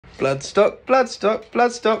Bloodstock, Bloodstock,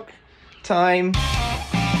 Bloodstock time.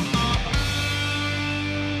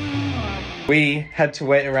 We had to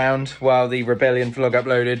wait around while the Rebellion vlog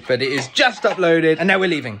uploaded, but it is just uploaded, and now we're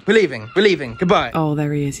leaving. We're leaving. We're leaving. Goodbye. Oh,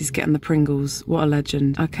 there he is. He's getting the Pringles. What a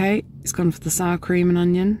legend. Okay, he's gone for the sour cream and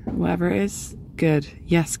onion, whatever it is. Good.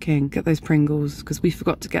 Yes, King. Get those Pringles, because we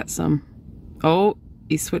forgot to get some. Oh,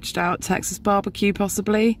 he switched out Texas barbecue,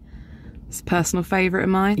 possibly. It's a personal favourite of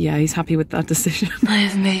mine. Yeah, he's happy with that decision. I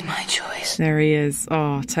have made my choice. There he is.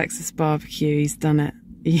 Oh, Texas barbecue. He's done it.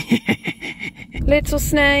 Yeah. Little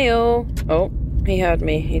snail. Oh, he heard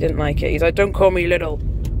me. He didn't like it. He's like, don't call me little.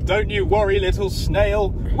 Don't you worry, little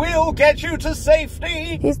snail. We'll get you to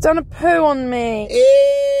safety. He's done a poo on me.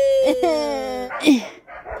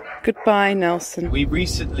 Goodbye, Nelson. We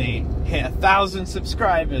recently hit 1,000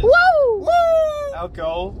 subscribers. Woo! Woo! Our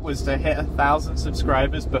goal was to hit 1,000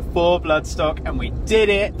 subscribers before Bloodstock, and we did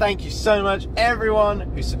it. Thank you so much, everyone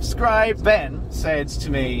who subscribed. Ben said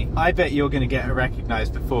to me, I bet you're going to get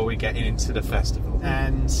recognised before we get into the festival.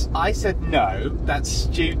 And I said, no, that's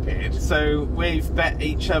stupid. So we've bet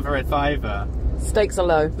each other a $5 Stakes are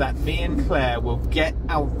low. that me and Claire will get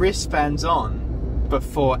our wristbands on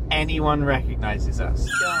before anyone recognises us.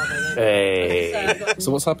 Hey.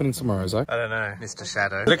 So what's happening tomorrow, Zach? I don't know, Mr.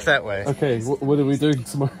 Shadow. Look that way. Okay, what are we doing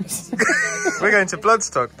tomorrow? We're going to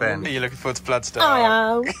Bloodstock, Ben. Are you looking forward to Bloodstock? I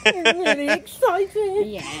am. I'm really excited.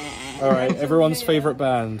 Yeah. Alright, everyone's favourite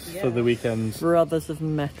band for the weekend. Brothers of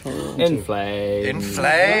Metal. In Flames. In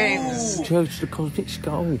Flames. Church the Cosmic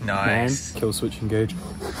Skull. Nice. Kill Switch Engage.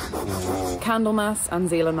 Candlemas and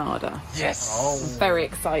Zealanada. Yes. Very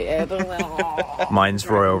excited. Mine's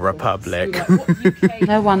Royal Republic.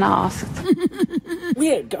 No one asked.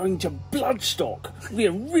 We're going to Bloodstock.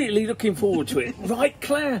 We're really looking forward to it. Right,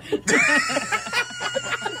 Claire?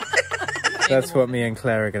 That's what me and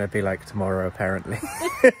Claire are going to be like tomorrow, apparently.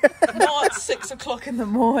 Not at 6 o'clock in the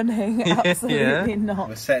morning. Absolutely not.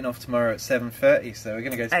 We're setting off tomorrow at 7:30, so we're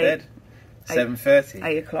going to go to bed. 7:30.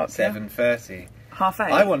 8 o'clock. 7:30. Half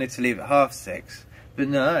 8. I wanted to leave at 6:30, but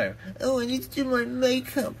no. Oh, I need to do my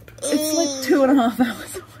makeup. It's like 2.5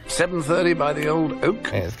 hours away. 7:30 by the old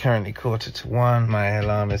oak. It's currently 1:45. My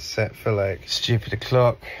alarm is set for like stupid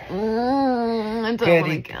o'clock. I don't want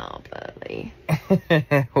to get up early.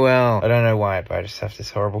 Well, I don't know why, but I just have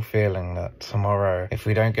this horrible feeling that tomorrow, if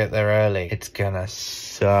we don't get there early, it's gonna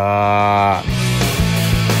suck.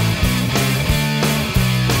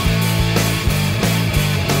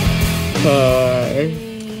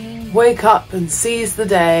 Wake up and seize the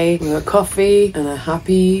day with a coffee and a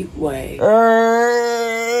happy way.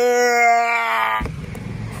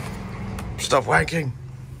 Stop wanking.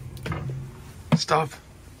 Stop.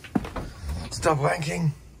 Stop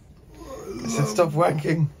wanking. I said stop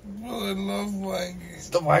wanking. I love wanking.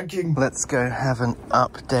 Stop wanking. Let's go have an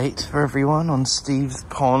update for everyone on Steve's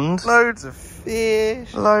pond. Loads of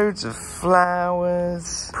fish, loads of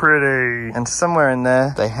flowers. Pretty. And somewhere in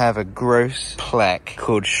there, they have a gross plaque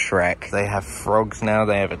called Shrek. They have frogs now,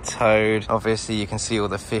 they have a toad. Obviously, you can see all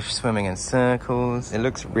the fish swimming in circles. It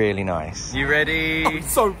looks really nice. You ready? I'm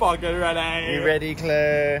so fucking ready. You ready,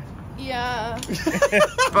 Claire? Yeah.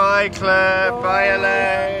 Bye, Claire. Bye,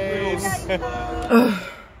 Elaine.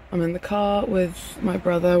 I'm in the car with my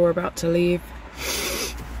brother. We're about to leave.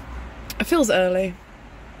 It feels early.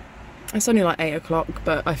 It's only like 8 o'clock,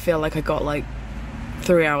 but I feel like I got like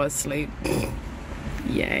 3 hours sleep.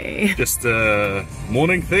 Yay. Just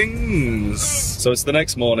morning things. So it's the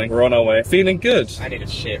next morning. We're on our way. Feeling good. I need a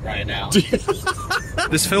shit right now.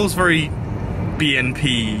 This feels very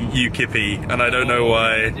BNP UKIP-y, and I don't know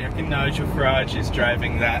why. Do you reckon Nigel Farage is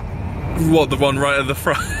driving that? What, the one right at the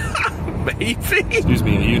front? Maybe. Excuse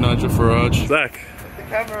me, are you Nigel Farage? Zach. Put the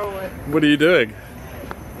camera away. What are you doing?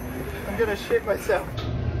 I'm gonna shit myself.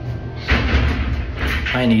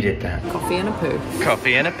 I needed that. Coffee and a poo.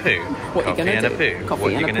 Coffee and a poo. What coffee you gonna and do? a poo. Coffee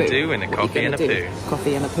What and you a gonna poo. do in a What coffee you and a gonna poo? do?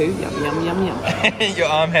 Coffee and a poo. Yum yum yum yum. Your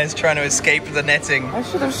arm hair's trying to escape the netting. I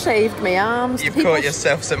should have shaved my arms. You've caught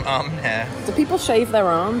yourself some arm hair. Do people shave their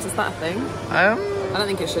arms? Is that a thing? Um, I don't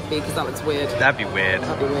think it should be because that looks weird. that'd be weird.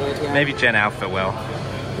 That'd be weird, yeah. Maybe Gen Alpha will.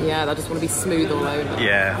 Yeah, they just want to be smooth all over.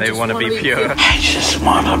 Yeah, they want to be pure. I just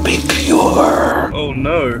want to be pure. Oh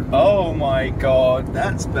no. Oh my god,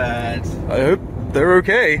 that's bad. I hope they're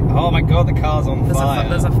okay. Oh my god, the car's on fire.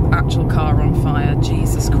 There's an actual car on fire.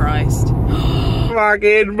 Jesus Christ.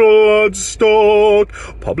 Fucking Bloodstock.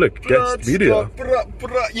 Public guest media.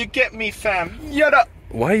 You get me, fam. Yada.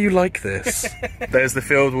 Why are you like this? There's the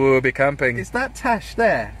field where we'll be camping. Is that Tash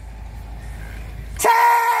there?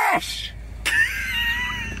 Tash!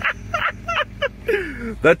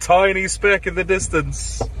 That tiny speck in the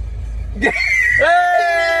distance. Hey!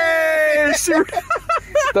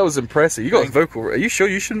 That was impressive. You got a vocal. Are you sure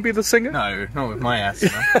you shouldn't be the singer? No, not with my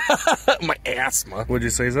asthma. My asthma. What'd you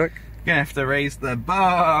say, Zach? Gonna have to raise the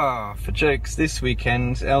bar for jokes this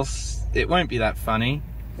weekend, else it won't be that funny.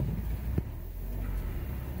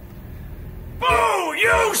 Boo!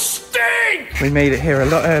 You stink! We made it here a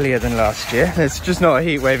lot earlier than last year. It's just not a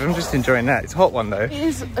heat wave. I'm just enjoying that. It's a hot one though. It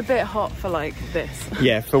is a bit hot for like this.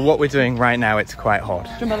 Yeah, for what we're doing right now, it's quite hot.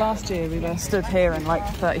 Remember last year we were stood here in like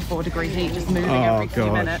 34-degree heat, just moving every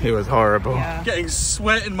few minutes. It was horrible. Yeah. Getting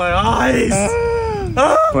sweat in my eyes.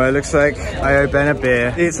 Well, it looks like I owe Ben a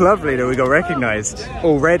beer. It's lovely that we got recognised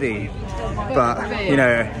already, but you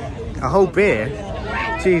know, a whole beer.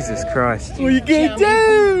 Jesus Christ. What are you gonna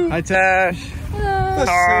do? Hi Tash.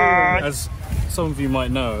 As some of you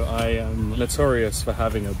might know, I am notorious for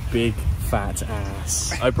having a big fat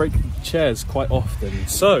ass. I break chairs quite often.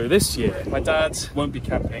 So this year, my dad won't be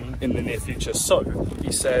camping in the near future. So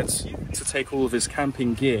he said to take all of his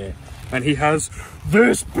camping gear, and he has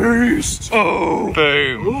this beast. Oh,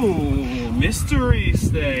 boom. Ooh, mystery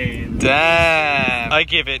stain. Damn. I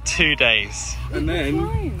give it 2 days. And then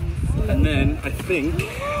I think.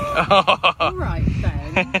 Alright then.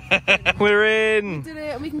 We're in. Did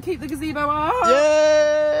it, and we can keep the gazebo up.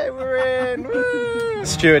 Yay, we're in. Woo.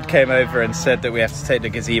 Stuart came over and said that we have to take the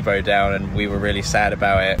gazebo down, and we were really sad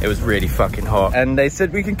about it. It was really fucking hot. And they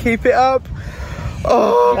said we can keep it up.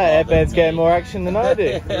 Oh, that airbed's getting more action than I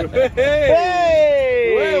do.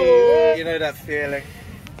 Hey! You know that feeling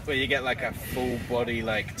where you get like a full body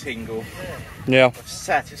like tingle? Yeah. Of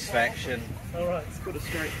satisfaction. Alright, it's called a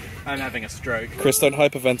stroke. I'm having a stroke. Chris, don't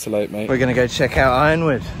hyperventilate, mate. We're gonna go check out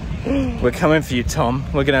Ironwood. We're coming for you, Tom.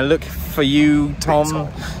 We're gonna look for you,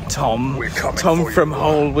 Tom. Tom. We're coming Tom for from you.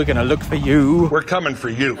 Hull. We're gonna look for you. We're coming for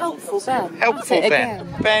you. Helpful Ben. Helpful Ben.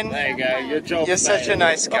 Ben, There you go, your job. you're such a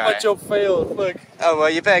nice guy. My job failed, look. Oh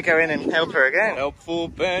well, you better go in and help her again. Helpful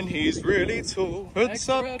Ben, he's really tall. Puts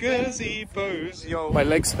up gazebos, yo. My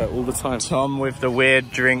legs hurt all the time. Tom with the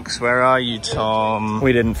weird drinks. Where are you, Tom?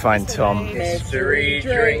 We didn't find Tom. Mystery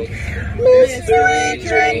drink. Mystery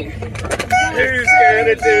drink. Who's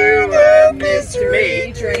gonna do a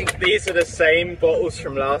mystery drink? These are the same bottles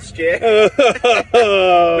from last year.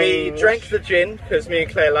 We drank the gin because me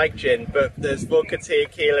and Claire like gin, but there's vodka,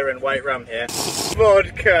 tequila, and white rum here.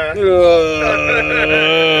 Vodka.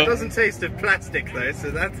 It doesn't taste of plastic though,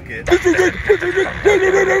 so that's good.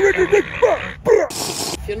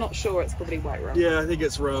 If you're not sure, it's probably white rum. Yeah, I think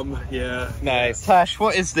it's rum, yeah. Nice. Tash,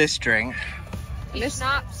 what is this drink? Peach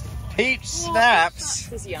snaps. Peach snaps.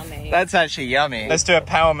 This is yummy. That's actually yummy. Let's do a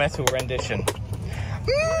power metal rendition.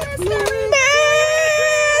 Mystery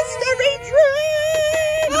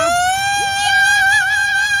drink.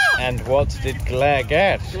 And what did Claire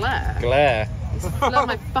get? Claire? Claire. Love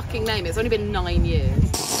my fucking name. It's only been 9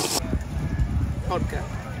 years. Vodka.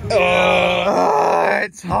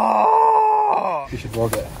 It's hot. You should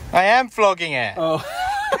vlog it. I am vlogging it. Oh.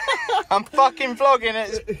 I'm fucking vlogging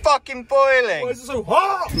it. It's fucking boiling. Why is it so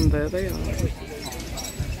hot? And there they are.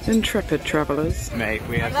 Intrepid travellers. Mate,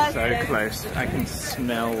 we are so close. I can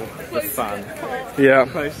smell the fun. Yeah.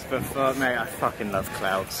 Close to the fun. Mate, I fucking love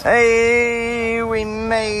clouds. Hey, we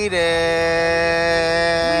made it.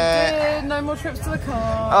 No more trips to the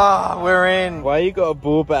car. Ah, we're in. Why you got a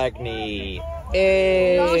ball bag knee?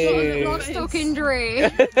 Bloodstock injury.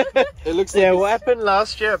 It looks Yeah, what happened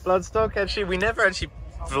last year at Bloodstock? Actually, we never actually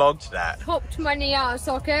vlogged that. Popped my knee out of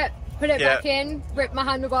socket, put it back in, ripped my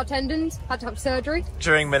handlebar tendons, had to have surgery.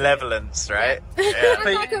 During Malevolence, right? Yeah.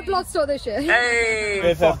 I'm back at Bloodstock this year. Hey,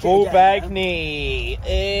 with a ball bag knee.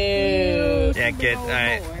 Ew. Yeah, good.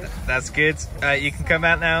 Alright, that's good. You can come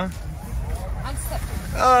out now.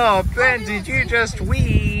 Oh, Ben, did you just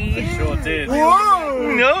wee? I sure did.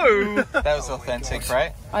 Whoa! No! That was authentic,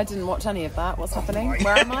 right? I didn't watch any of that. What's happening?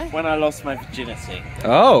 Where am I? When I lost my virginity.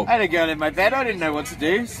 Oh. I had a girl in my bed, I didn't know what to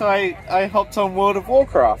do, so I hopped on World of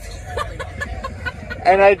Warcraft.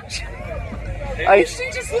 And I Is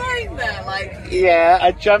she just lying there like... yeah,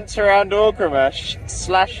 I jumped around Orgrimmar,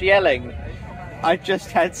 slash yelling, I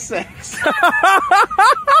just had sex.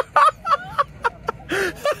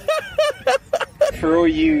 For all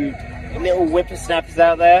you little whippersnappers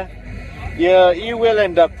out there, you will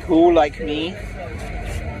end up cool like me.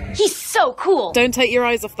 He's so cool. Don't take your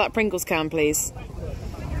eyes off that Pringles can, please.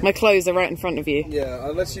 My clothes are right in front of you. Yeah,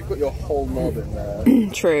 unless you've got your whole knob in there.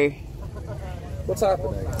 True. What's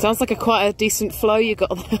happening? Sounds like quite a decent flow you got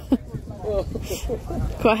there.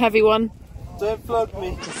 Quite a heavy one. Don't flog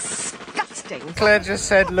me. Disgusting. Claire just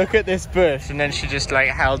said, look at this bush, and then she just like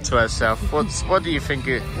howled to herself. What do you think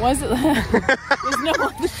it... Why is it there? There's no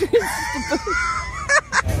other trees.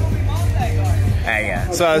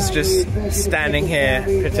 Yeah. So I was just standing here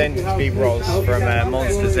pretending to be Roz from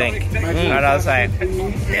Monsters Inc. And I was like,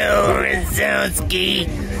 "No, Wazowski,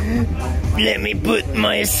 let me put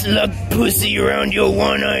my slug pussy around your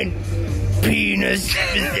one-eyed penis,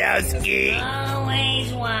 Wazowski."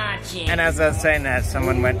 Always watching. And as I was saying that,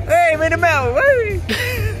 someone went, "Hey, made a metal!"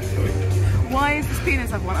 Why does this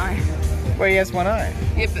penis have one eye? Well, he has one eye.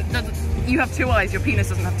 Yeah, but you have two eyes. Your penis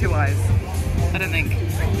doesn't have two eyes. I don't think.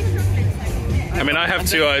 I mean, I have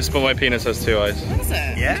two eyes, but my penis has two eyes. What is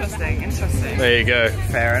it? Yeah. Interesting, interesting. There you go.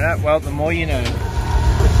 Fair enough. Well, the more you know.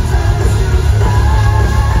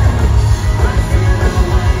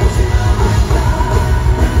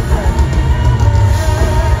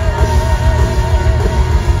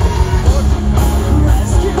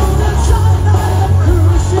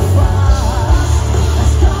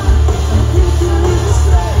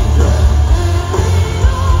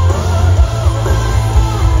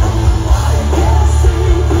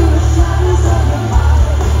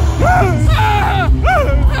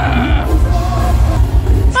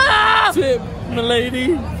 Tip,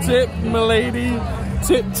 milady. Tip, milady.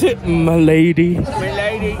 Tip, tip, milady. My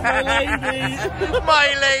lady. My lady. My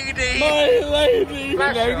lady. My lady.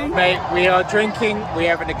 My lady. Mate, we are drinking. We're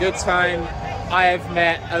having a good time. I have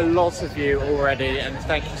met a lot of you already, and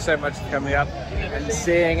thank you so much for coming up and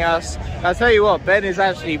seeing us. I'll tell you what, Ben is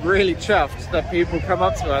actually really chuffed that people come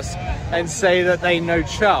up to us and say that they know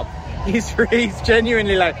CHUB. He's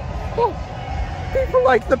genuinely like, oh, people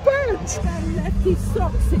like the band. Ben left his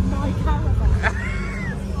socks in my caravan.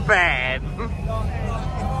 Ben.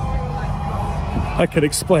 I could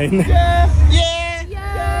explain.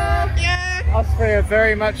 Us three are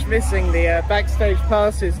very much missing the backstage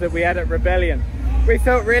passes that we had at Rebellion. We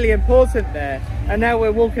felt really important there, and now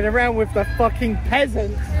we're walking around with the fucking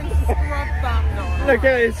peasants. Look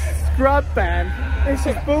at this scrub band. This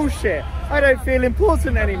is bullshit. I don't feel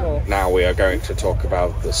important anymore. Now we are going to talk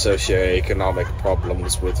about the socio-economic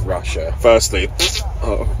problems with Russia. Firstly,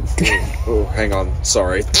 oh, hang on,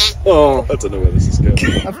 sorry. Oh, I don't know where this is going.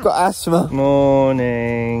 I've got asthma.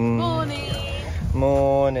 Morning. Morning.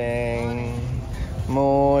 Morning.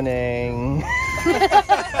 Morning.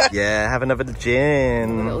 Yeah, have another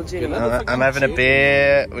gin. I'm having a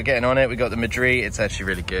beer. We're getting on it. We got the Madrid. It's actually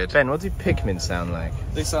really good. Ben, what do Pikmin sound like?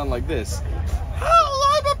 They sound like this.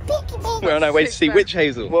 We're on our way to see Witch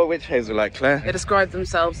Hazel. What Witch Hazel like, Claire? They describe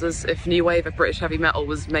themselves as if new wave of British heavy metal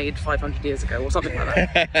was made 500 years ago or something like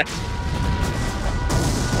that.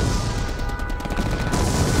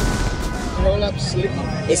 Roll up sleep.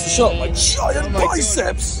 It's the shot of my giant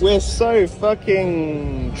biceps. We're so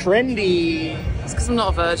fucking trendy. It's because I'm not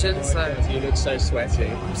a virgin, so You look so sweaty.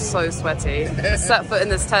 I'm so sweaty. Set foot in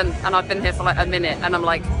this tent and I've been here for like a minute and I'm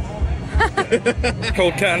like,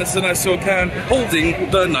 Cold can, it's a nice cold can.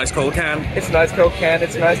 Holding the nice cold can. It's a nice cold can.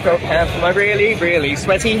 It's a nice cold can for my really, really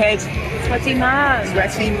sweaty head. sweaty man.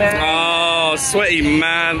 Sweaty man. Oh, sweaty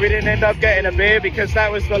man. We didn't end up getting a beer because that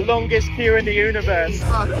was the longest queue in the universe.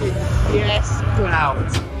 Fucking yes,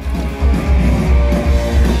 clout.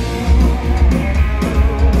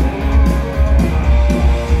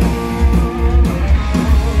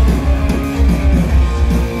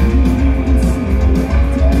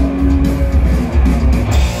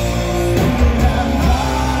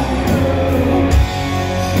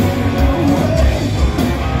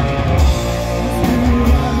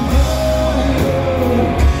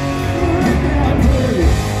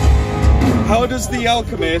 How does the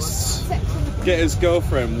alchemist get his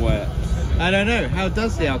girlfriend wet? I don't know. How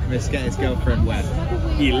does the alchemist get his girlfriend wet?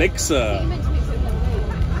 Elixir.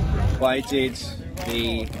 Why did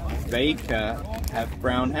the baker have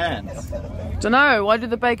brown hands? Dunno, why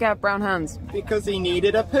did the baker have brown hands? Because he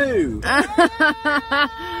needed a poo.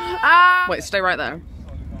 Wait, stay right there.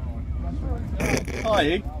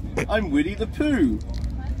 Hi, I'm Woody the Pooh.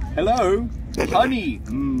 Hello, honey.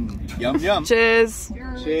 Yum yum. Cheers.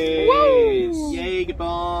 Cheers. Woo. Jaeger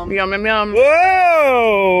bomb. Yum yum yum.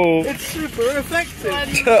 Whoa! It's super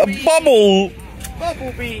effective. Bubble!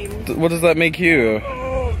 Bubble beam. What does that make you?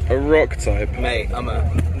 A rock type? Mate, I'm a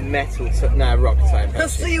metal type. Nah, rock type. I'll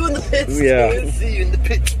see you in the pits. Yeah. I'll see you in the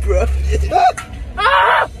pits, bro.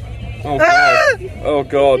 Oh god. Oh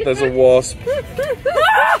god, there's a wasp.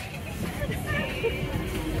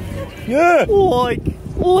 Yeah! Like,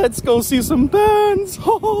 let's go see some bands.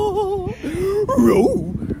 Row,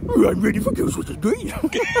 I'm ready for Girls with the Green.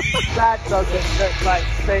 That doesn't look like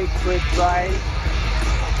Sacred Right.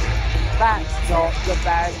 That's not the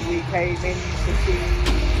band we came in to see.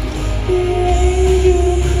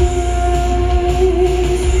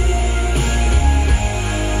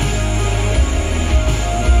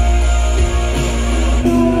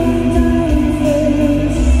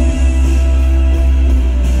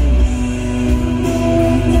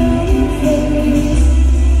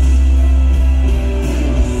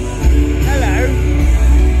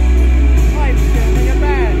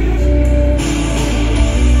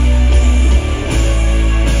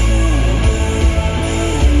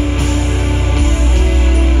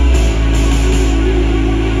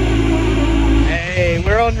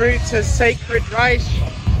 to Sacred Reich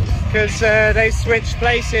because they switched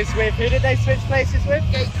places with, who did they switch places with?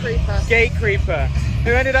 Gate Creeper. Gate Creeper,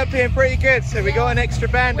 who ended up being pretty good, so we got an extra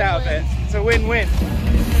band out of it. It's a win-win.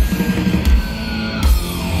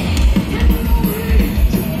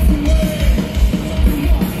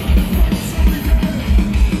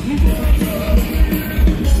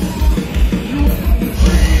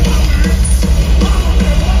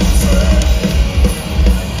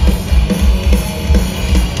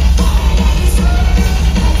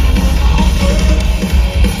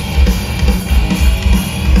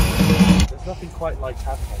 Quite like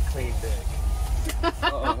having a clean dick.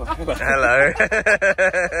 Hello.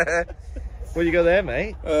 What you got there,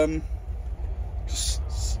 mate? Just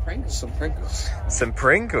some Pringles. Some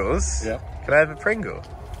Pringles? Yeah. Can I have a Pringle?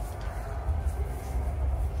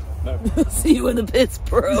 No. See you in the pits,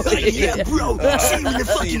 bro. Yeah, bro. See you in the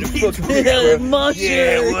fucking pits, bro.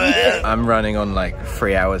 Yeah, I'm running on like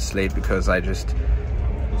 3 hours sleep because I just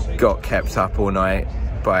got kept up all night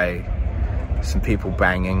by some people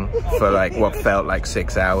banging for like what felt like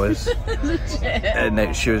 6 hours.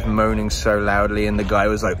 And she was moaning so loudly and the guy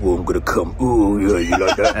was like, "Oh, I'm gonna come, oh yeah, you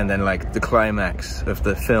like that?" And then like the climax of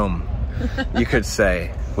the film, you could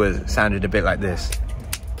say, sounded a bit like this.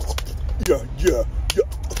 Yeah, yeah, yeah.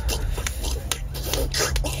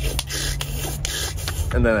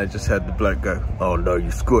 And then I just heard the bloke go, "Oh no,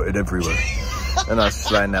 you squirted everywhere." And I was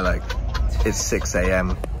just lying there like, it's 6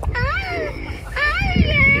 AM.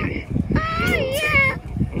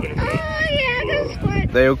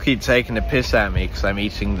 They all keep taking the piss at me because I'm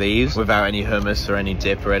eating these without any hummus or any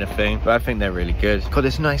dip or anything, but I think they're really good. Got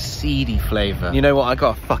this nice seedy flavour. You know what? I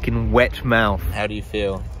got a fucking wet mouth. How do you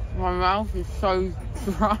feel? My mouth is so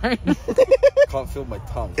dry. Can't feel my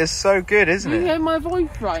tongue. It's so good, isn't You it? hear my voice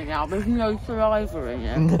right now? There's no saliva in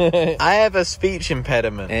it. I have a speech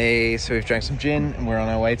impediment. Hey, so we've drank some gin and we're on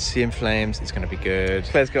our way to see In Flames. It's gonna be good.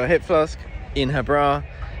 Claire's got a hip flask in her bra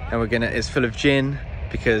and it's full of gin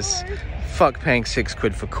because fuck paying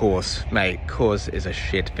 £6 for Coors. Mate, Coors is a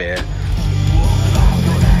shit beer.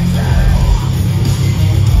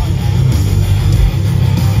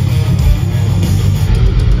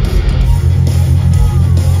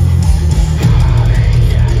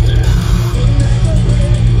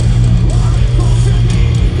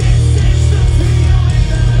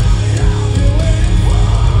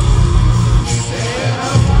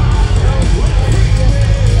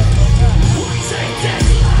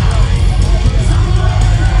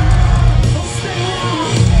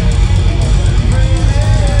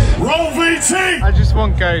 I just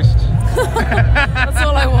want Ghost. That's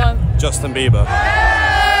all I want. Justin Bieber.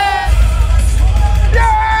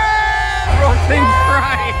 Rotting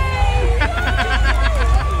Pride.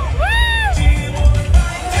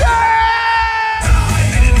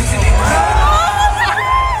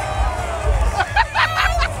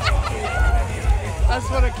 That's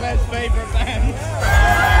one of Claire's favourite bands.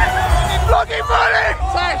 Blocking money!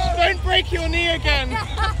 Sash, don't break your knee again.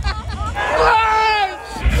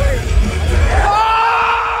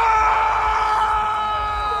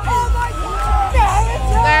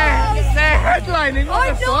 They're headlining.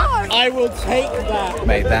 What the fuck? I will take that.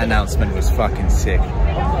 Mate, that announcement was fucking sick.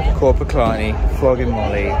 Corpus Clarny, Flogging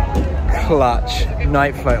Molly, Clutch,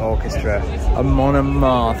 Night Flight Orchestra, Amon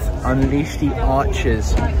Amarth, Unleash the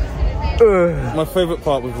Archers. Ugh. My favourite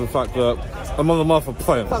part was the fact that Amon Amarth are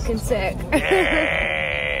playing. Fucking sick.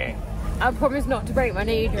 I promise not to break my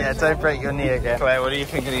knee. Yeah, don't break your knee again. Claire, what do you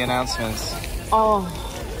think of the announcements? Oh,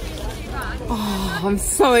 I'm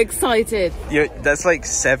so excited. That's like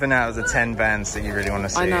 7 out of the 10 bands that you really want to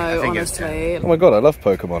see. I know, think honestly. Oh my god, I love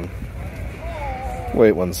Pokemon.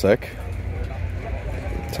 Wait one sec.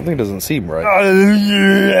 Something doesn't seem right.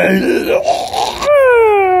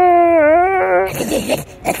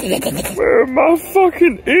 Where are my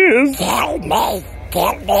fucking ears?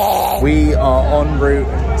 We are en route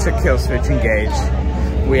to Killswitch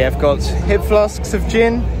Engage. We have got hip flasks of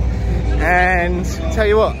gin, and tell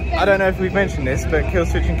you what, I don't know if we've mentioned this, but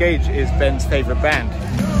Killswitch Engage is Ben's favourite band.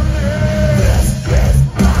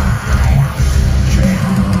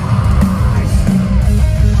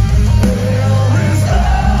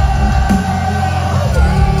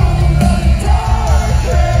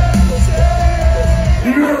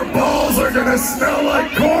 Your balls are gonna smell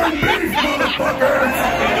like corned beef, motherfuckers!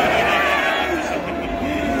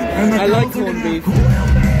 I like corned beef.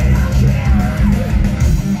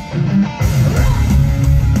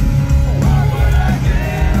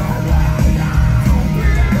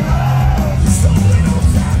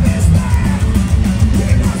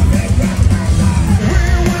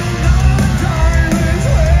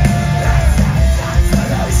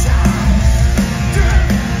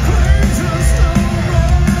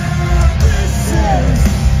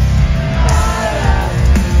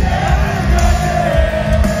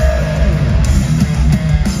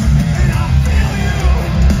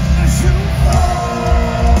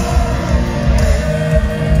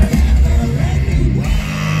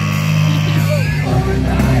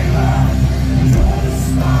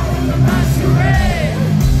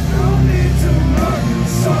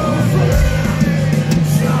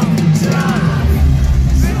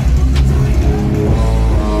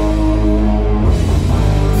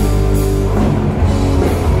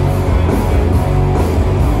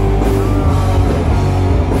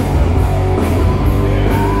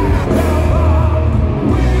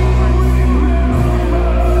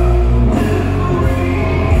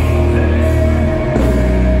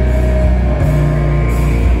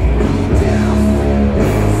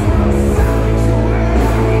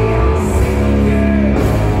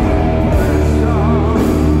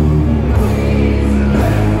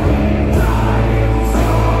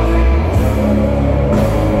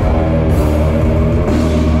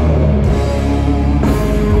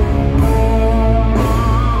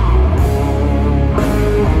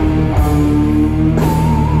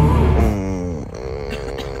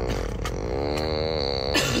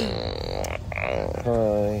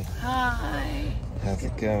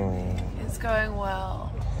 going? It's going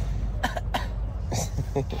well.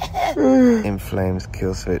 In Flames,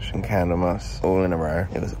 Kill Switch and Candlemas all in a row.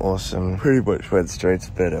 It was awesome. Pretty much went straight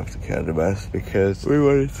to bed after Candlemas because we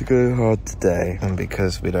wanted to go hard today, and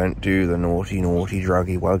because we don't do the naughty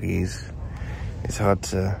druggy wuggies, it's hard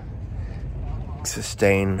to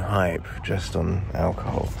sustain hype just on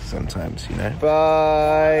alcohol sometimes, you know.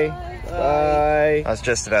 Bye. Bye. I was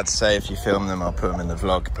just about to say if you film them I'll put them in the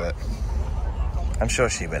vlog, but I'm sure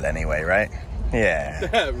she will anyway, right?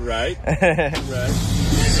 Yeah. Right. Right.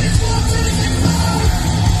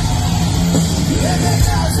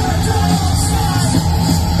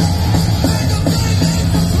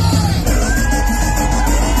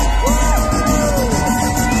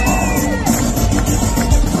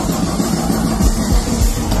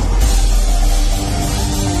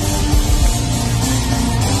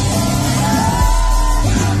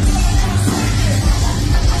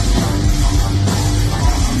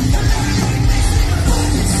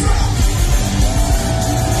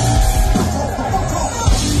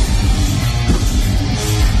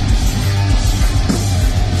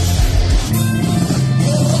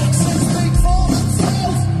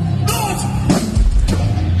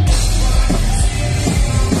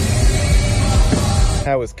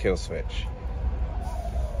 How was Kill Switch?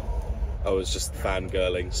 I was just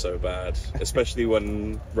fangirling so bad, especially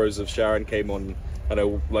when Rose of Sharon came on and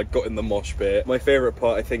I like got in the mosh pit. My favourite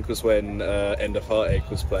part I think was when End of Heartache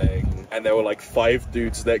was playing and there were like 5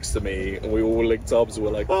 dudes next to me and we all linked arms and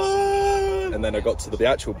were like ah! And then I got to the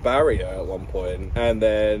actual barrier at one point and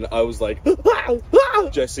then I was like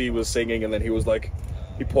Jesse was singing and then he was like,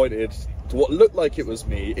 he pointed to what looked like it was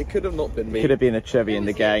me. It could have not been me. Could have been a chubby in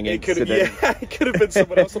the gang incident. Yeah, it could have been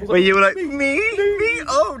someone else. Where you were like, me?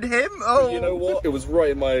 Oh, him? Oh. You know what? It was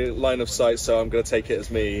right in my line of sight, so I'm going to take it as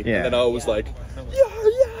me. Yeah. And then I was like,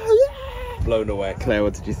 yeah. Blown away. Claire,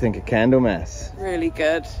 what did you think of Candlemas? Really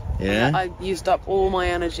good. Yeah? I used up all my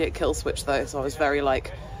energy at Kill Switch though, so I was very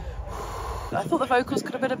like, I thought the vocals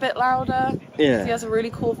could have been a bit louder. Yeah. He has a really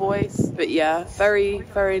cool voice. But yeah, very,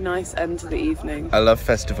 very nice end to the evening. I love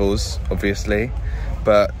festivals, obviously,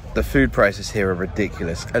 but the food prices here are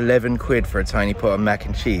ridiculous. 11 quid for a tiny pot of mac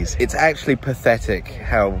and cheese. It's actually pathetic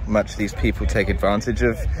how much these people take advantage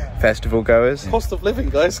of festival goers. Cost of living,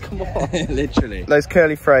 guys, come on. Literally. Those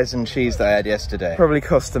curly fries and cheese that I had yesterday probably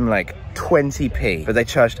cost them like 20p, but they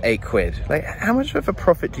charged 8 quid. Like, how much of a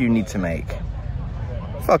profit do you need to make?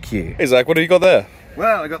 Fuck you. Hey Zach, what have you got there?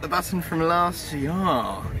 Well, I got the button from last year,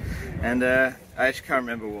 and I actually can't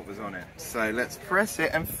remember what was on it. So let's press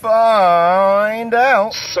it and find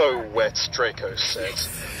out. So wet, Draco said,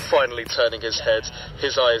 finally turning his head,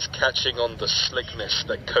 his eyes catching on the slickness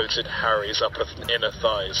that coated Harry's upper and inner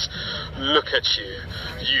thighs. Look at you.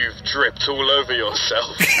 You've dripped all over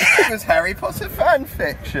yourself. It was Harry Potter fan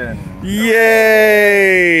fiction.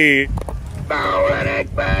 Yay!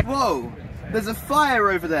 Whoa! There's a fire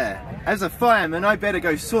over there. As a fireman, I better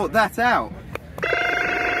go sort that out.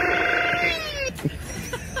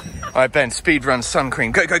 Alright, Ben, speed run sun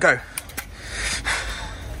cream. Go, go, go.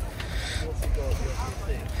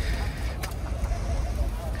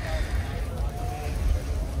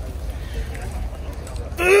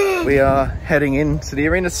 We are heading into the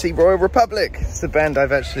arena to see Royal Republic. It's a band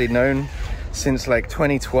I've actually known since like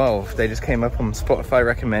 2012. They just came up on Spotify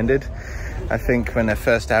recommended, I think, when their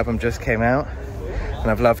first album just came out,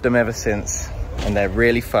 and I've loved them ever since, and they're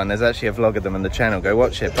really fun. There's actually a vlog of them on the channel. Go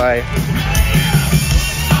watch it. Bye.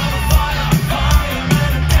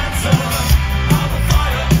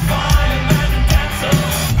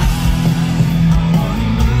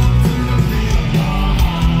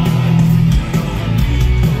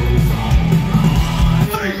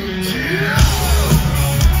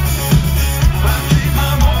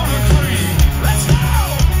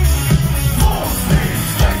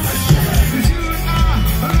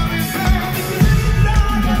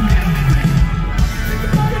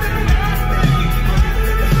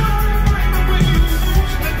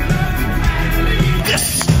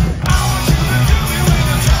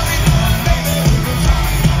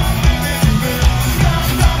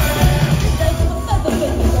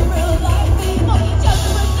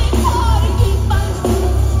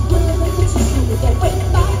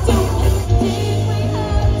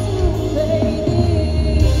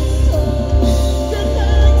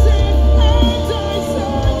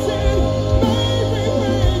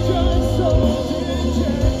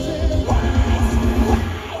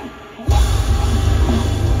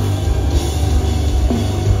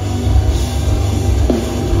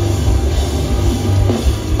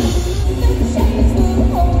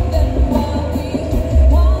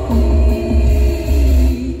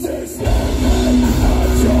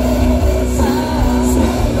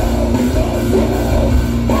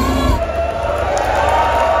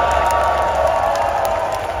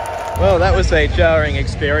 say jarring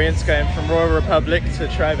experience going from Royal Republic to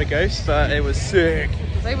Try the Ghost, but it was sick.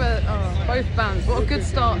 They were both bands. What a good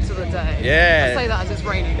start to the day. Yeah. I say that as it's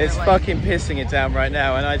raining. It's fucking pissing it down right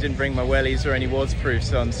now, and I didn't bring my wellies or any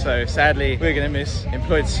waterproofs on, so sadly we're gonna miss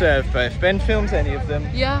Employed Serve. But if Ben films any of them,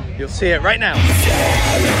 yeah, you'll see it right now.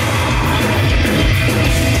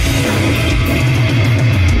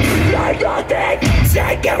 I got it!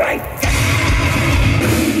 Take it!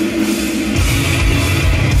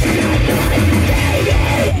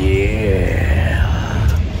 Yeah.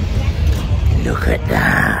 Look at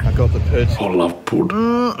that. I got the pudding. I love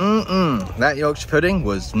pudding. That Yorkshire pudding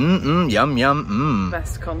was yum yum.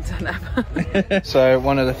 Best content ever. So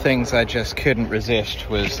one of the things I just couldn't resist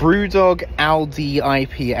was Brewdog Aldi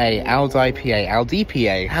IPA.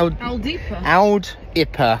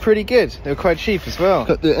 Aldipa. Pretty good. They were quite cheap as well.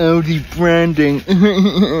 Got the Aldi branding.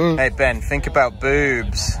 Hey Ben, think about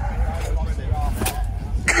boobs.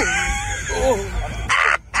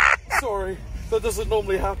 Sorry, that doesn't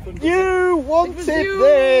normally happen. You wanted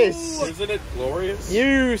this! Isn't it glorious?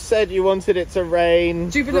 You said you wanted it to rain.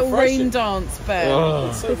 Do a little rain dance, Ben. Oh.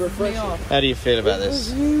 It's so refreshing. How do you feel about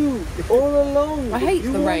this? You, all along. I hate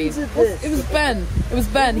the rain. It was Ben. It was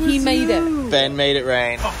Ben. He made it. Ben made it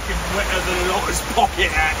rain. Fucking wetter than Lotter's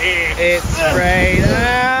pocket out here. It's rain.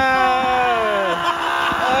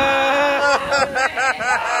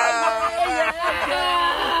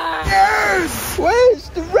 Yes! Where's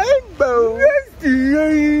the rainbow? Where's the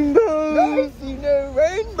rainbow? I see no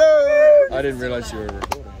rainbow. I didn't realise you were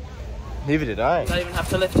recording. Neither did I. Don't even have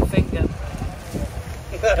to lift a finger.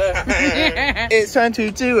 It's time to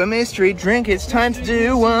do a mystery drink. It's time to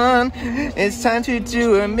do one. It's time to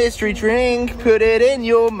do a mystery drink. Put it in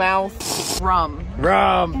your mouth. Rum.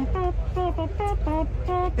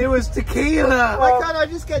 It was tequila. Why can't I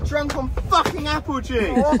just get drunk on fucking apple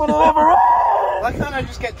juice? Why can't I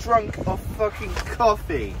just get drunk off fucking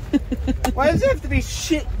coffee? Why does it have to be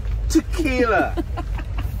shit tequila?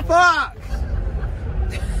 Fuck!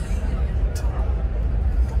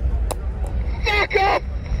 Fuck up!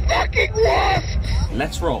 Fucking Wasp!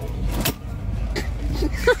 Let's roll.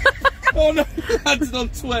 Oh no, that's on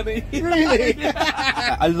 20. Really?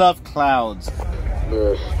 I love clouds.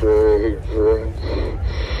 Mystery drink.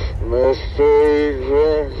 Mystery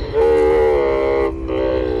drink.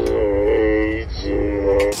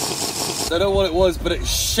 I don't know what it was, but it's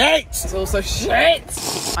shit! It's also shit!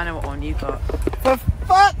 I know what one you got. For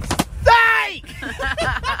fuck's sake!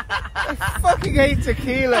 I fucking hate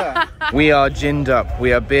tequila. We are ginned up.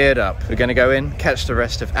 We are beard up. We're gonna go in, catch the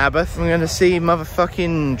rest of Abath. We're gonna see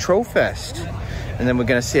motherfucking Trollfest. And then we're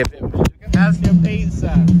gonna see a bit of... How's your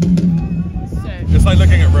pizza? It's like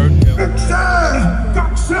looking at roadkill.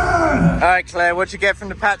 Alright Claire, what'd you get from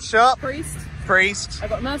the patch shop? Priest. Priest. I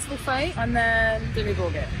got Merciful Fate and then Jimmy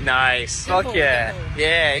Borgett. Nice. Fuck yeah.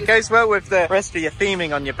 Yeah, it goes well with the rest of your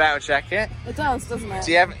theming on your battle jacket. It does, doesn't it?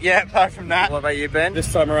 Do you have, yeah, apart from that. What about you, Ben?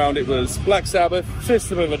 This time around it was Black Sabbath,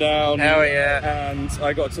 System of a Down. Hell yeah. And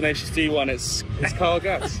I got a Tenacious D one, it's Carl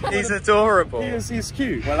Gatz. He's adorable. He's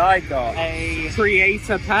cute. Well, I got a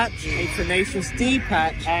Creator patch, a Tenacious D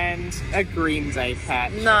patch, and a Green Day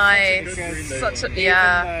patch. Nice. Such a, even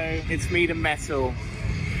though it's meat and metal,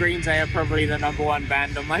 Green Day are probably the #1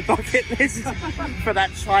 band on my bucket list for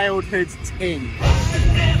that childhood ting.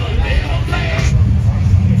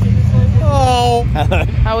 Oh!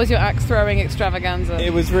 How was your axe throwing extravaganza?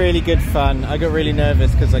 It was really good fun. I got really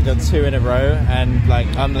nervous because I got 2 in a row, and like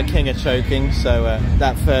I'm the king of choking, so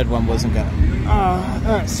that third one wasn't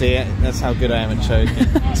gonna. See it? That's how good I am at choking.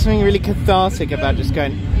 Something really cathartic about just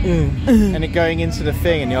going and it going into the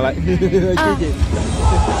thing, and you're like, I did it.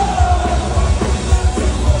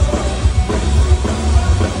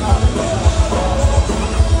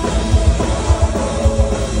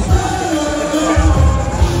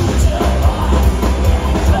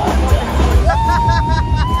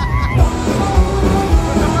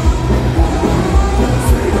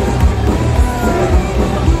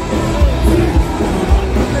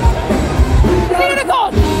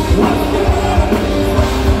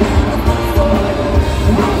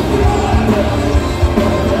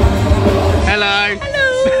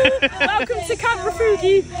 Welcome to Camp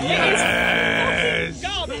Refugi. Yes! It's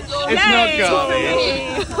garbage. It's not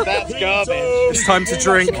garbage. That's garbage. It's time to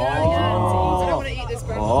drink. I don't want to eat this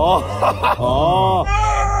bread.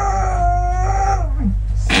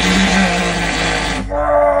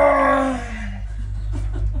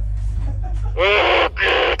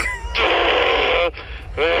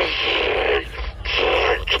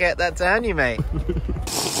 Get that down, you mate.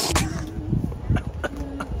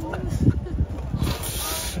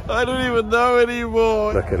 I don't even know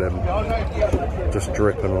anymore. Look at him. Just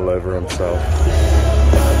dripping all over himself.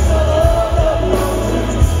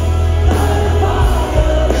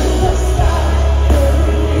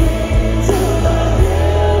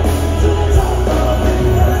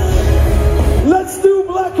 Let's do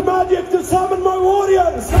black magic to summon my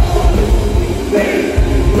warriors!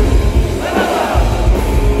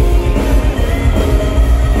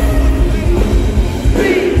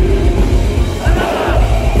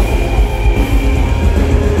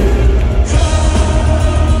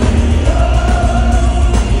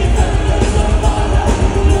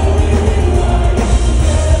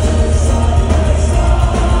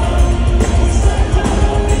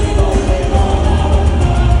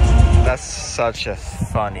 Such a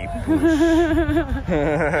funny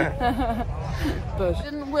bush.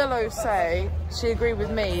 Didn't Willow say she agreed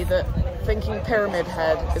with me that thinking Pyramid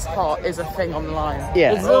Head is hot is a thing on the line?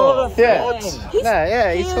 Yeah. It's not a thing.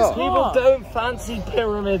 Yeah, he's hot. People don't fancy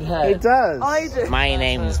Pyramid Head. It does. I do. My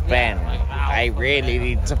name's Ben. I really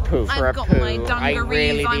need to poo for a poo. I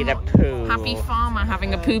really need a poo. Happy farmer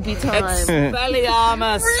having a poopy time.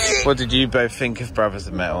 Expelliarmus! What did you both think of Brothers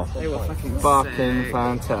of Metal? They were fucking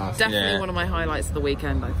fantastic. Definitely one of my highlights of the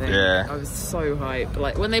weekend, I think. Yeah. I was so hyped.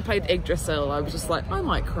 Like, when they played Yggdrasil, I was just like, I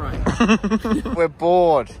might cry. We're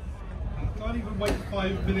bored. Can't even wait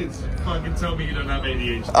 5 minutes. Can't even tell me you don't have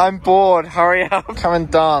ADHD. I'm bored. Hurry up. Come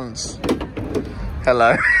and dance.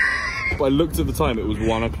 Hello. I looked at the time, it was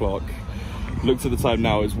 1 o'clock. Looked at the time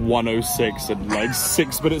now, it's 1:06, and like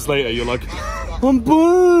 6 minutes later, you're like, I'm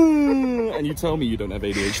bored! And you tell me you don't have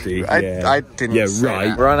ADHD. I didn't say right.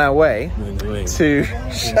 That. We're on our way to...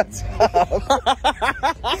 Shut up.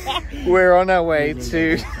 We're on our way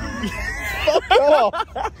to... Fuck off!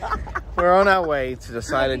 We're on our way to the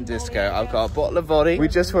silent disco. I've got a bottle of vodka. We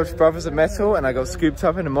just watched Brothers of Metal, and I got scooped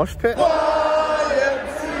up in a mosh pit.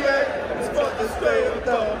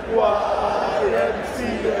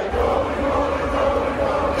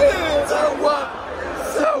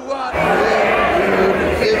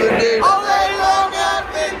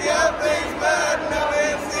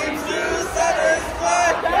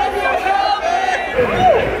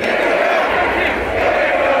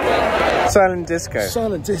 Silent disco.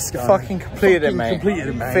 Silent disco. Fucking completed it, mate. Completed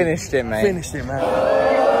it, mate. Finished it, mate. Finished it, mate.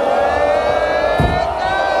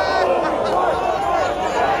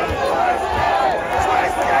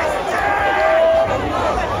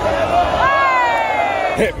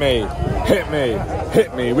 Hit me, hit me,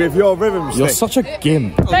 hit me with your rhythm stick. You're such a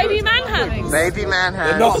gimp. Baby man hands. Baby man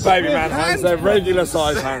hands. They're not baby man hands, they're regular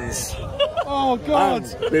size hands. Oh God!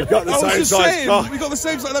 And we've got the same size cock. We got the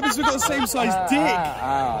same size. That means we've got the same size dick.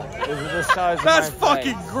 This is the size of That's my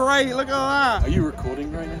fucking face. great. Look at that. Are you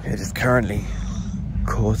recording right now? It is currently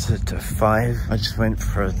 4:45. I just went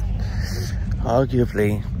for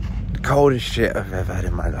arguably the coldest shit I've ever had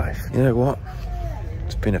in my life. You know what?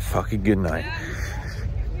 It's been a fucking good night.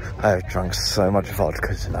 I have drunk so much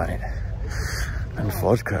vodka tonight. And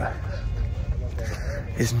vodka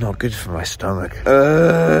is not good for my stomach.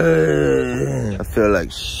 I feel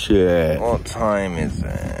like shit. What time is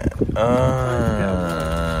it?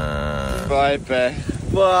 Bye,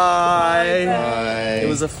 Beth. Bye. Bye. It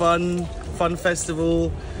was a fun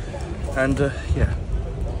festival, and yeah.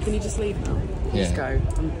 Can you just leave now? Can you just go?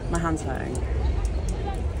 My hand's hurting.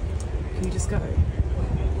 Can you just go?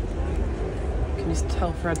 Can you just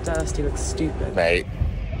tell Fred Durst he looks stupid? Mate,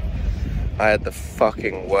 I had the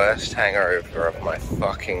fucking worst hangover of my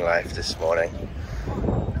fucking life this morning.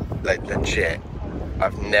 Like, legit.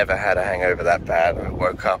 I've never had a hangover that bad. I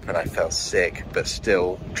woke up and I felt sick, but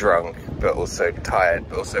still drunk, but also tired,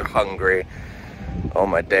 but also hungry. Oh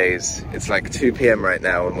my days. It's like 2 PM right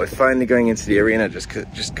now, and we're finally going into the arena. I just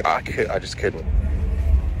couldn't.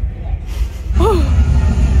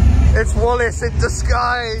 It's Wallace in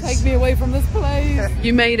disguise. Take me away from this place.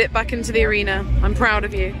 You made it back into the arena. I'm proud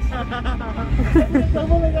of you.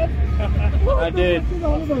 I did.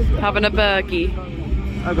 Having a burgie.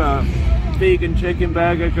 I got a vegan chicken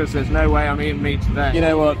burger because there's no way I'm eating meat today. You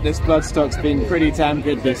know what? This Bloodstock's been pretty damn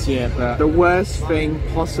good this year, but the worst thing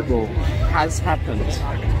possible has happened.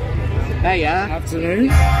 There you are. Afternoon.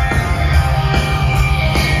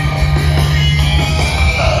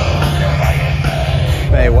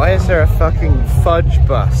 Hey, why is there a fucking fudge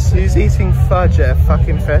bus? Who's eating fudge at a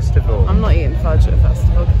fucking festival? I'm not eating fudge at a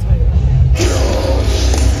festival, I can tell you.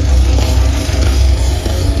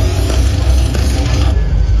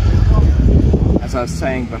 As I was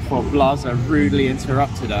saying before, Blaza rudely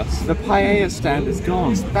interrupted us. The paella stand is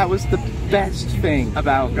gone. That was the best thing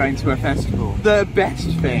about going to a festival. The best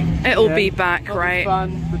thing. It'll be back, All right? the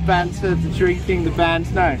fun, the banter, the drinking, the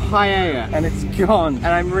band. No, paella, and it's gone. And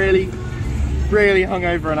I'm really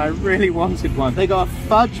hungover, and I really wanted one. They got a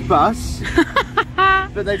fudge bus,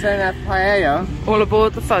 but they don't have paella. All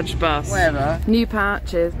aboard the fudge bus. Whatever. New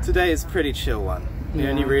patches. Today is a pretty chill one. We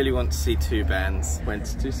only really want to see 2 bands. Went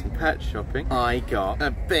to do some patch shopping. I got a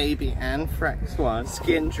Baby Anthrax one.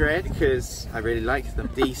 Skin Dread, because I really liked them.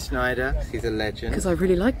 D. Snyder, he's a legend. Because I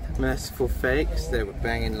really like them. Merciful Fakes, they were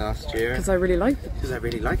banging last year. Because I really like them. Because I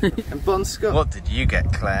really like them. And Bon Scott. What did you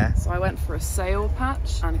get, Claire? So I went for a Sail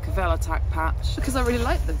patch and a Cavell Attack patch because I really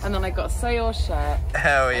like them. And then I got a Sail shirt.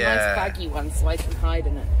 Hell yeah. A nice baggy one so I can hide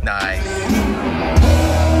in it. Nice.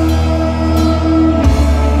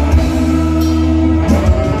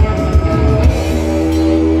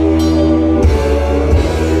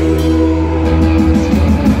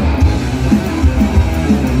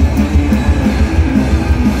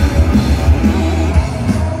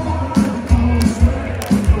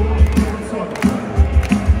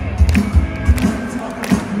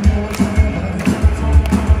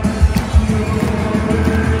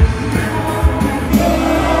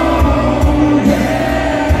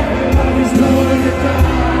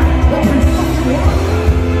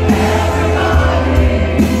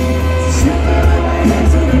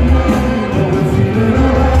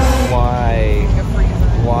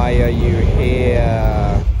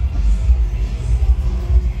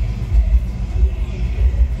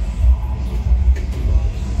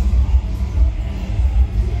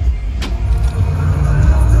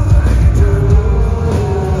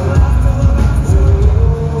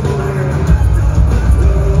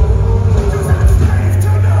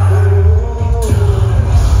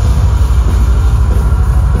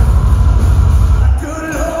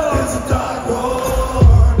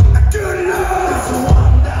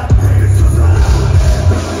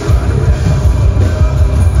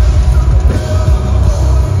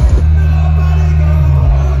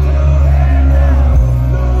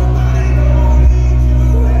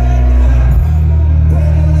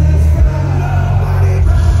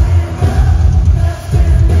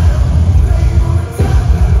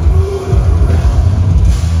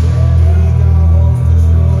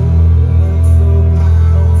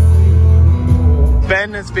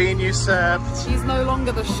 Ben has been usurped. He's no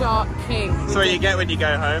longer the Shark King. That's what you get when you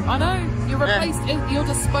go home. I know, you're replaced, you're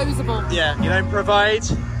disposable. Yeah, you don't provide,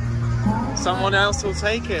 someone else will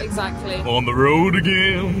take it. Exactly. On the road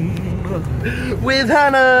again. With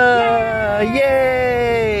Hannah!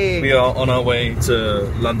 Yay! We are on our way to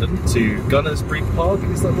London, to Gunnersbury Park,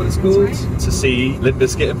 is that what it's called? Right. To see Limp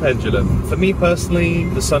Bizkit and Pendulum. For me personally,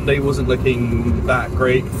 the Sunday wasn't looking that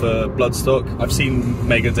great for Bloodstock. I've seen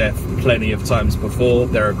Megadeth plenty of times before.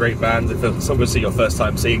 They're a great band. If it's obviously your first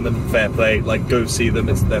time seeing them, fair play, like go see them,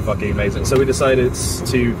 they're fucking amazing. So we decided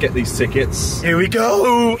to get these tickets. Here we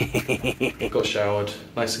go! Got showered,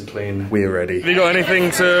 nice and clean. We're ready. Have you got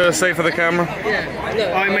anything to say for the camera?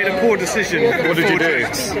 Yeah. I made a poor decision. What did you do?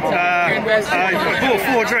 I bought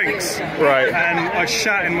 4 drinks. Right. And I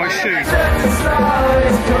shat in my shoes.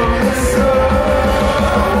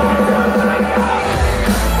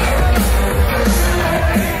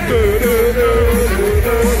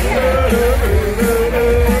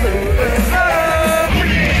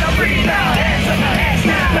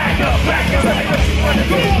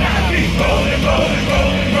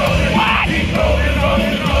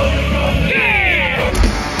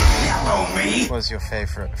 What was your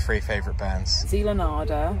three favourite bands?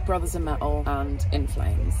 Zealanada, Brothers of Metal, and In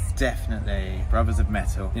Flames. Definitely Brothers of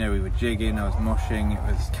Metal. You know, we were jigging, I was moshing, it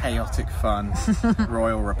was chaotic fun.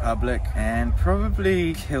 Royal Republic, and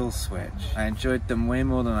probably Killswitch. I enjoyed them way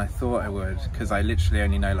more than I thought I would, because I literally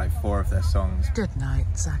only know like 4 of their songs. Good night,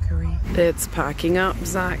 Zachary. It's packing up,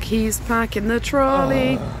 Zach. He's packing the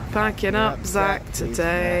trolley. Packing up, Zach,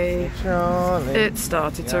 today. It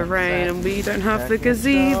started to rain and we don't have the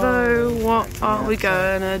gazebo. What are we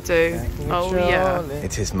gonna do? Oh yeah.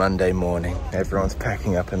 It is Monday morning. Everyone's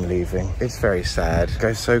packing up and leaving. It's very sad. It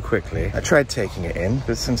goes so quickly. I tried taking it in,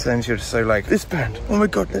 but sometimes you're just so like, this band, oh my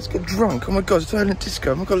god, let's get drunk. Oh my god, silent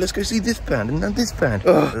disco. Oh my god, let's go see this band and then this band.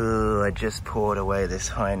 Ugh, I just poured away this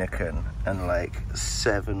Heineken and like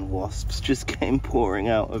 7 wasps just came pouring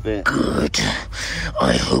out of it. Good.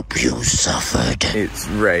 I hope you suffered. It's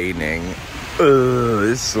raining.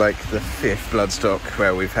 It's like the 5th Bloodstock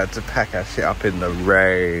where we've had to pack our shit up in the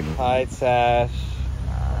rain. Hi, Tash.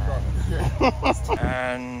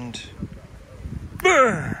 And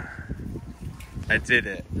I did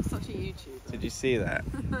it. You're such a YouTuber. Did you see that?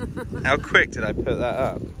 How quick did I put that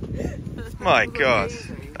up? My god.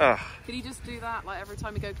 Oh. Can you just do that, like every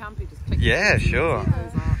time we go camping, just click? Yeah, sure.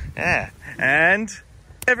 Yeah. And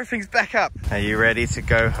everything's back up. Are you ready to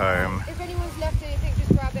go home? If anyone's left anything,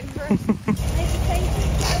 just grab it for us.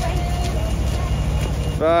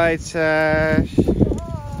 Bye, Tash.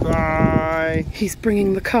 Bye. He's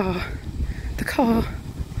bringing the car. The car.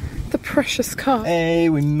 The precious car. Hey,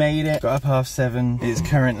 we made it. Got up 7:30. It's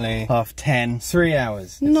currently 10:30. 3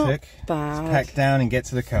 hours it Not took bad. to pack down and get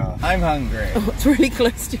to the car. I'm hungry. Oh, it's really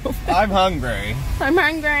close to your face. I'm hungry. I'm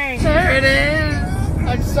hungry. There it is.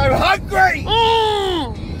 I'm so hungry.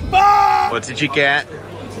 What did you get?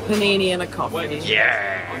 Panini and a coffee.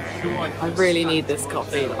 Yeah. I really need this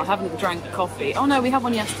coffee. I haven't drank coffee. Oh no, we had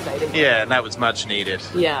one yesterday, didn't we? Yeah, and that was much needed.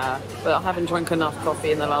 Yeah, but I haven't drunk enough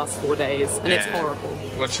coffee in the last 4 days, and it's horrible.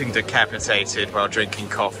 Watching Decapitated while drinking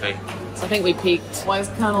coffee. So I think we peaked. Why is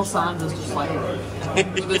Colonel Sanders just like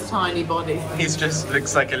with his tiny body? He just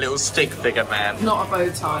looks like a little stick figure man. Not a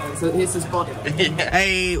bow tie, so here's his body. Yeah.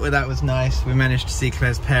 Hey, well that was nice. We managed to see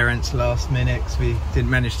Claire's parents last minute because we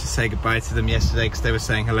didn't manage to say goodbye to them yesterday because they were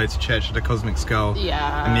saying hello to Church of the Cosmic Skull.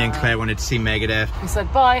 Yeah. And me and Claire wanted to see Megadeth. We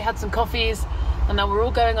said bye, had some coffees, and now we're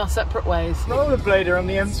all going our separate ways. Rollerblader on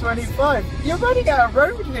the M25. You're running out of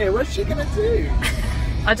road here. What's she gonna do?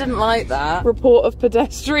 I didn't like that. Report of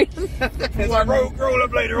pedestrian. There's a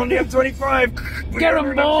rollerblader on the M25. Get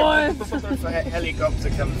him, boy. A helicopter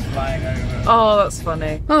comes flying over. Oh, that's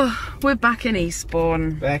funny. Oh, we're back in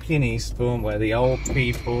Eastbourne. Back in Eastbourne where the old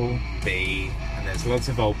people be. And there's lots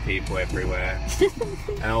of old people everywhere.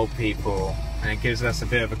 And old people. And it gives us a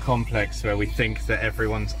bit of a complex where we think that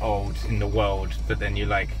everyone's old in the world. But then you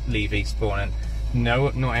like leave Eastbourne and no,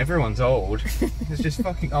 not everyone's old. There's just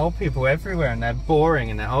fucking old people everywhere and they're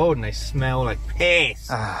boring and they're old and they smell like piss.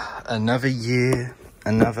 Another year,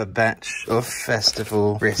 another batch of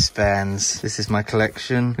festival wristbands. This is my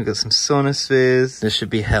collection. We've got some Sonospheres. There should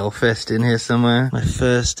be Hellfest in here somewhere. My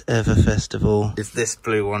first ever festival is this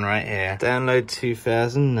blue one right here. Download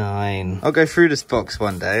 2009. I'll go through this box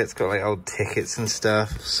one day. It's got like old tickets and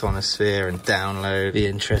stuff. Sonosphere and Download. Be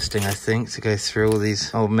interesting, I think, to go through all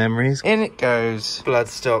these old memories. In it goes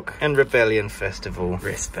Bloodstock and Rebellion Festival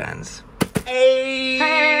wristbands.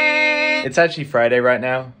 Hey! It's actually Friday right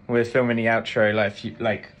now. We're filming the outro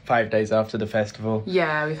like 5 days after the festival.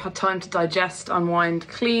 Yeah, we've had time to digest, unwind,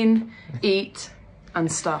 clean, eat,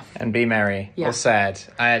 and stuff. And be merry. Yeah. Or sad.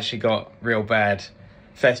 I actually got real bad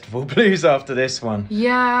festival blues after this one.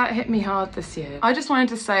 Yeah, it hit me hard this year. I just wanted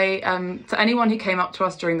to say to anyone who came up to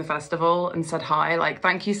us during the festival and said hi, like,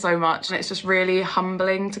 thank you so much. And it's just really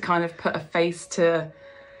humbling to kind of put a face to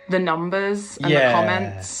the numbers and the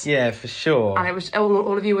comments. Yeah, for sure. And it was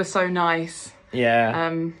all of you were so nice.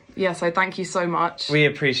 Yeah. Yeah, so thank you so much. We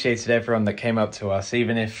appreciated everyone that came up to us,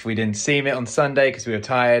 even if we didn't see it on Sunday because we were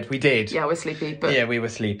tired. We did. Yeah, we're sleepy, but yeah, we were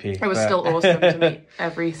sleepy. It was still awesome to meet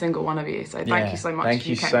every single one of you. So thank you so much. Thank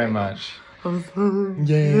you so much.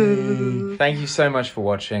 Yay. Thank you so much for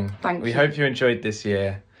watching. We hope you enjoyed this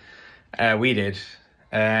year. We did.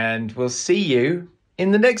 And we'll see you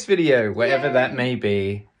in the next video, wherever that may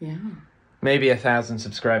be. Yeah. Maybe 1,000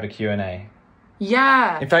 subscriber Q&A.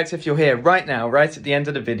 Yeah. In fact, if you're here right now, right at the end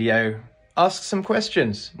of the video, ask some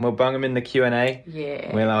questions. We'll bung them in the Q&A.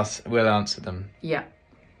 Yeah. We'll answer them. Yeah.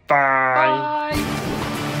 Bye.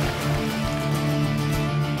 Bye.